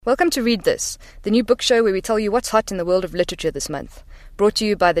Welcome to Read This, the new book show where we tell you what's hot in the world of literature this month. Brought to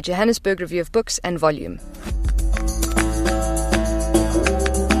you by the Johannesburg Review of Books and Volume.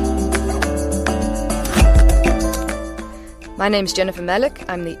 My name's Jennifer Malik.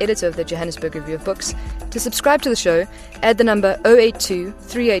 I'm the editor of the Johannesburg Review of Books. To subscribe to the show, add the number 082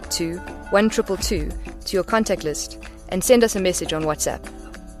 382 1222 to your contact list and send us a message on WhatsApp.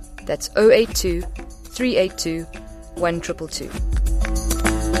 That's 082 382 1222.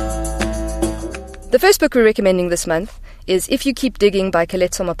 The first book we're recommending this month is If You Keep Digging by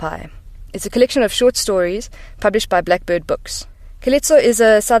Keletso Mopai. It's a collection of short stories published by Blackbird Books. Keletso is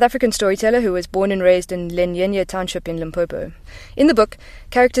a South African storyteller who was born and raised in Lenyenye Township in Limpopo. In the book,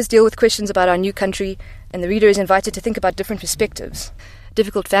 characters deal with questions about our new country, and the reader is invited to think about different perspectives.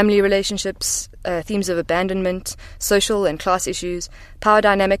 Difficult family relationships, themes of abandonment, social and class issues, power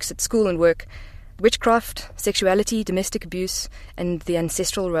dynamics at school and work, witchcraft, sexuality, domestic abuse, and the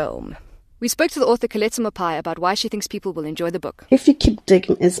ancestral realm. We spoke to the author Keletso Mopai about why she thinks people will enjoy the book. If You Keep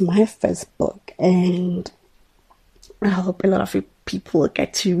Digging is my first book, and I hope a lot of people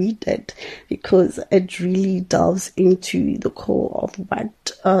get to read it because it really delves into the core of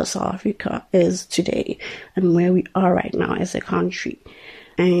what South Africa is today and where we are right now as a country.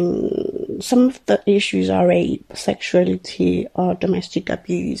 And some of the issues are rape, sexuality, or domestic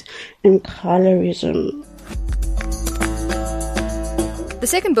abuse, and colorism. The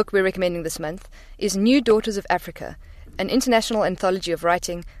second book we're recommending this month is New Daughters of Africa, an international anthology of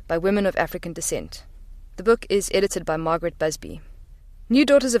writing by women of African descent. The book is edited by Margaret Busby. New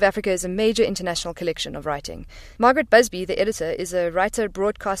Daughters of Africa is a major international collection of writing. Margaret Busby, the editor, is a writer,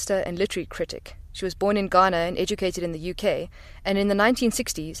 broadcaster, and literary critic. She was born in Ghana and educated in the UK, and in the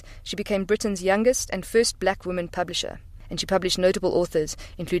 1960s she became Britain's youngest and first black woman publisher, and she published notable authors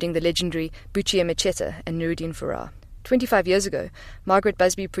including the legendary Buchi Emecheta and Nuruddin Farah. 25 years ago, Margaret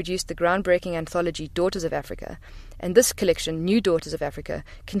Busby produced the groundbreaking anthology Daughters of Africa, and this collection, New Daughters of Africa,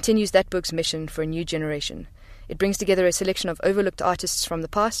 continues that book's mission for a new generation. It brings together a selection of overlooked artists from the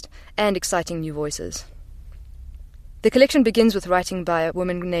past and exciting new voices. The collection begins with writing by a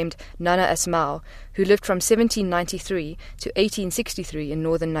woman named Nana Asmau, who lived from 1793 to 1863 in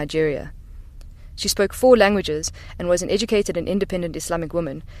northern Nigeria. She spoke 4 languages and was an educated and independent Islamic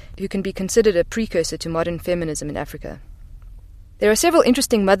woman who can be considered a precursor to modern feminism in Africa. There are several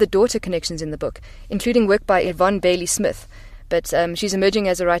interesting mother-daughter connections in the book, including work by Yvonne Bailey Smith, but she's emerging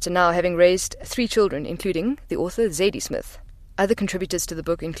as a writer now, having raised 3 children, including the author Zadie Smith. Other contributors to the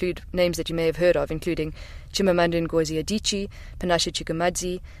book include names that you may have heard of, including Chimamanda Ngozi Adichie, Panashe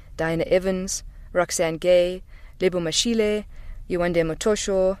Chikumadzi, Diana Evans, Roxanne Gay, Lebo Mashile, Yewande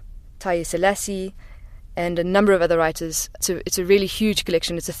Motosho, Taye Selassie, and a number of other writers. It's a really huge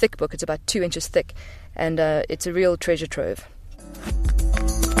collection. It's a thick book. It's about 2 inches thick, and it's a real treasure trove.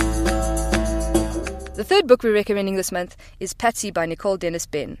 The third book we're recommending this month is Patsy by Nicole Dennis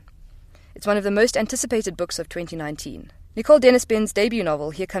Benn. It's one of the most anticipated books of 2019. Nicole Dennis Benn's debut novel,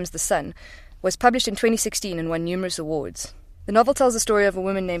 Here Comes the Sun, was published in 2016 and won numerous awards. The novel tells the story of a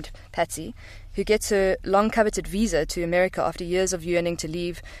woman named Patsy who gets her long-coveted visa to America after years of yearning to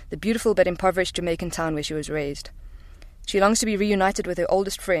leave the beautiful but impoverished Jamaican town where she was raised. She longs to be reunited with her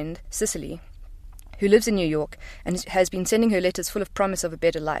oldest friend, Cicely, who lives in New York and has been sending her letters full of promise of a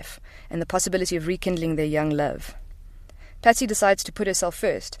better life and the possibility of rekindling their young love. Patsy decides to put herself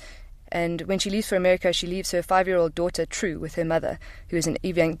first, and when she leaves for America, she leaves her 5-year-old daughter, True, with her mother, who is an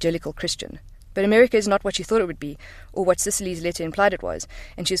evangelical Christian. But America is not what she thought it would be, or what Cicely's letter implied it was,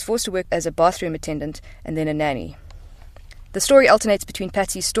 and she is forced to work as a bathroom attendant and then a nanny. The story alternates between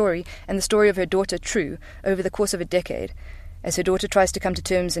Patsy's story and the story of her daughter, True, over the course of a decade, as her daughter tries to come to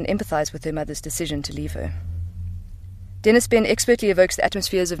terms and empathize with her mother's decision to leave her. Dennis Benn expertly evokes the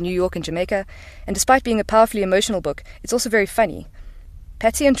atmospheres of New York and Jamaica, and despite being a powerfully emotional book, it's also very funny.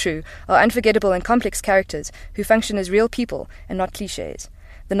 Patsy and True are unforgettable and complex characters who function as real people and not cliches.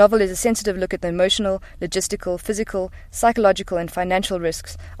 The novel is a sensitive look at the emotional, logistical, physical, psychological and financial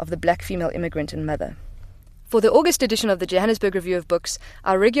risks of the black female immigrant and mother. For the August edition of the Johannesburg Review of Books,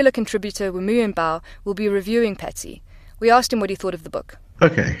 our regular contributor Wumuyu Mbao will be reviewing Patsy. We asked him what he thought of the book.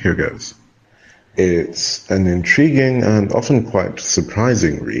 Okay, here goes. It's an intriguing and often quite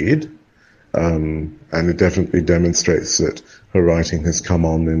surprising read, and it definitely demonstrates that her writing has come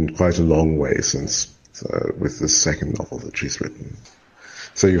on in quite a long way since with this second novel that she's written.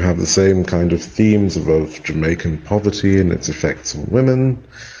 So you have the same kind of themes of Jamaican poverty and its effects on women,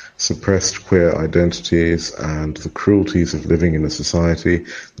 suppressed queer identities, and the cruelties of living in a society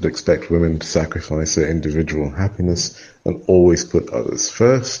that expect women to sacrifice their individual happiness and always put others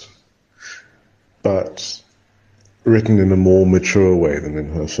first. But written in a more mature way than in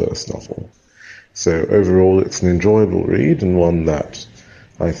her first novel. So overall, it's an enjoyable read, and one that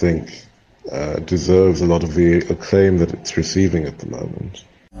I think deserves a lot of the acclaim that it's receiving at the moment.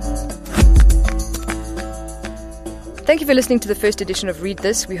 Thank you for listening to the first edition of Read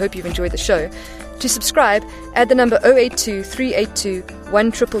This. We hope you've enjoyed the show. To subscribe, add the number 082 382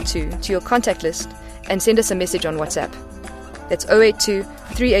 1222 to your contact list and send us a message on WhatsApp. That's 082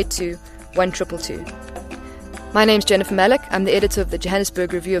 382 1222. My name's Jennifer Malik. I'm the editor of the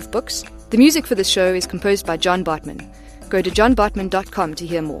Johannesburg Review of Books. The music for this show is composed by John Bartman. Go to johnbartman.com to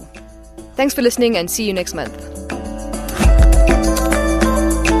hear more. Thanks for listening, and see you next month.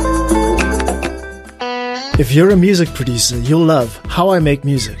 If you're a music producer, you'll love How I Make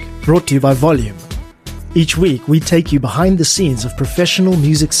Music, brought to you by Volume. Each week, we take you behind the scenes of professional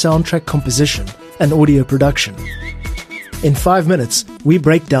music soundtrack composition and audio production. In 5 minutes, we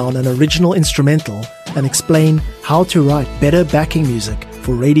break down an original instrumental and explain how to write better backing music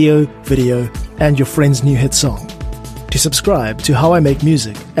for radio, video, and your friend's new hit song. To subscribe to How I Make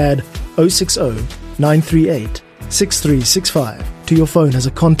Music, add 060-938-6365 to your phone as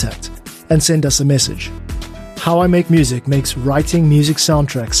a contact and send us a message. How I Make Music makes writing music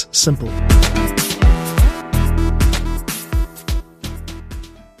soundtracks simple.